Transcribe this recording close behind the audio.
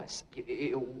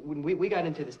When we got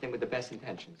into this thing with the best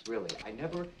intentions, really. I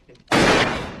never...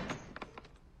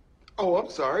 Oh, I'm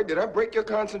sorry. Did I break your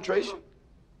concentration?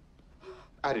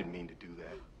 I didn't mean to do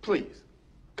that. Please,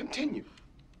 continue.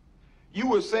 You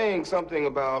were saying something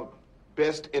about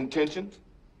best intentions?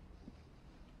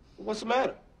 What's the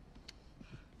matter?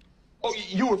 Oh,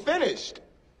 you were finished.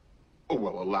 Oh,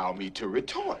 well, allow me to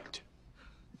retort.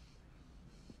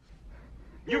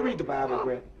 You read the Bible,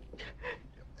 Brett?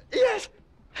 Yes.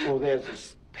 Well, there's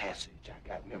this passage I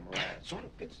got memorized. Sort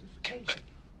of fits this occasion.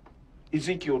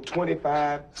 Ezekiel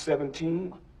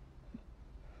 25:17.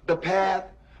 The path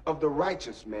of the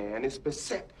righteous man is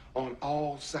beset on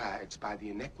all sides by the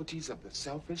iniquities of the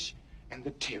selfish and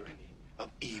the tyranny of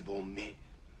evil men.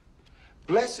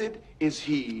 Blessed is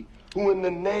he who in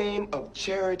the name of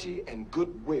charity and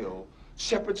goodwill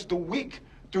shepherds the weak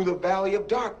through the valley of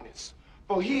darkness,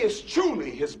 for he is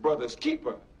truly his brother's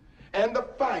keeper and the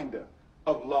finder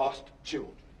of lost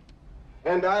children.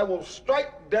 And I will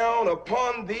strike down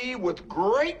upon thee with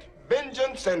great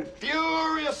vengeance and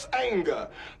furious anger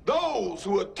those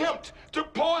who attempt to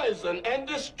poison and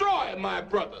destroy my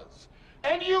brothers.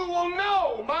 And you will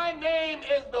know my name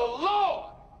is the Lord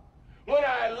when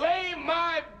I lay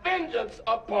my vengeance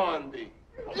upon thee.